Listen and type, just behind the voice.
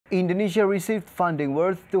Indonesia received funding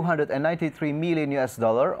worth 293 million US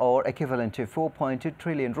dollar or equivalent to 4.2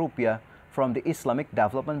 trillion rupiah from the Islamic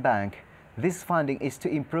Development Bank. This funding is to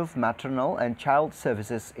improve maternal and child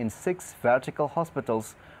services in 6 vertical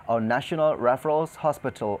hospitals or national referral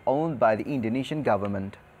hospital owned by the Indonesian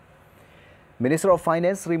government. Minister of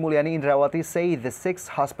Finance Sri Mulyani Indrawati said the 6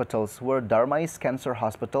 hospitals were Darmais Cancer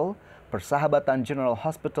Hospital, Persahabatan General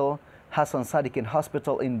Hospital, Hasan Sadikin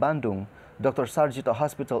Hospital in Bandung, Dr. Sarjito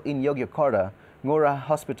Hospital in Yogyakarta, Ngurah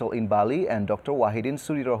Hospital in Bali, and Dr. Wahidin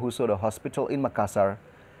Sudirohusodo Hospital in Makassar.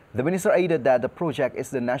 The minister added that the project is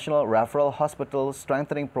the National Referral Hospital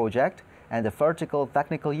Strengthening Project and the Vertical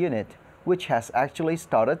Technical Unit, which has actually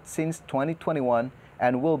started since 2021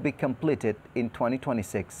 and will be completed in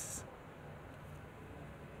 2026.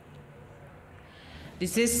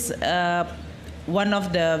 This is one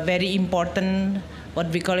of the very important, what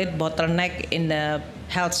we call it, bottleneck in the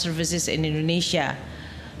health services in Indonesia.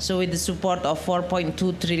 So with the support of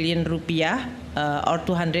 4.2 trillion rupiah or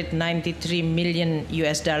 293 million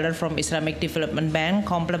US dollar from Islamic Development Bank,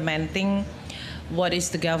 complementing what is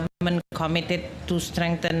the government committed to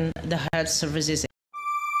strengthen the health services